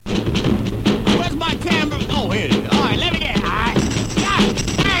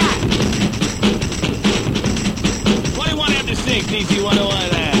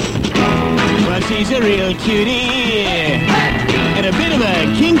real cutie and a bit of a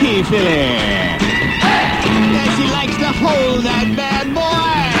kinky filler. Yeah, she likes to hold that bad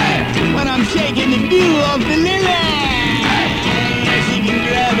boy when I'm shaking the dew off the lily. She can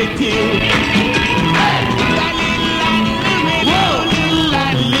grab it too. That little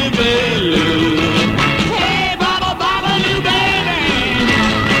Lupe. Hey, Baba, Baba, Lou, baby.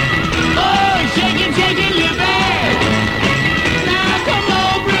 Oh, shake it, Lupe. Now come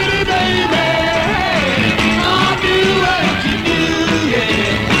on, pretty baby. I'll do what you do, yeah.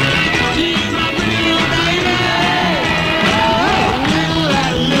 She's my pretty little baby. Oh,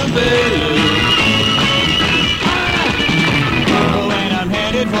 little Lupe. Oh, when I'm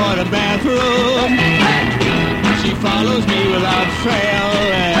headed for the bathroom, she follows me without fail.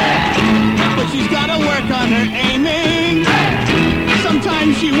 But she's gotta work on her aiming.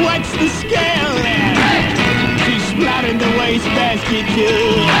 Sometimes she wets the scale. She splattered the wastebasket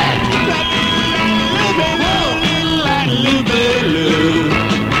too. That little Lupe.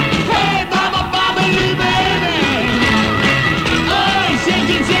 Hey, Baba, Baba, Lou, baby. Oh, shake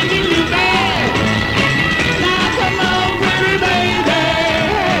it, Lupe. Now come on, pretty baby.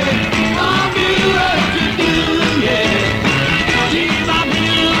 I'll do what you do, yeah. She's my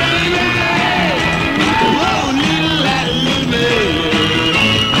pretty little baby. Oh, little Lupe.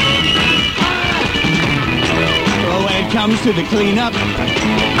 Oh, when it comes to the cleanup,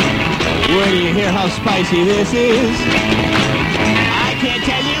 where do you hear how spicy this is? I can't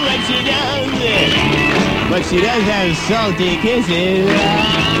tell you what she does, but she does have salty kisses.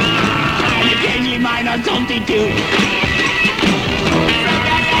 You change your mind on salty too.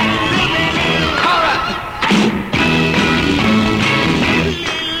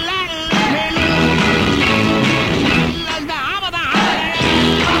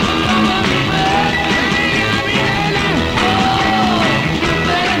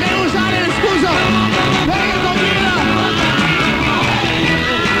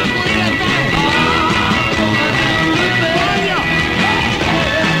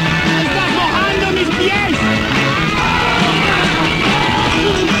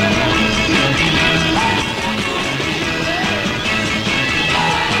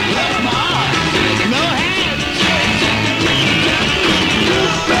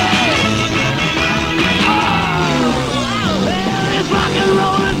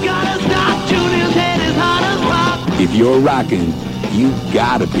 If you're rocking, you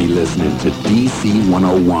gotta be listening to DC 101.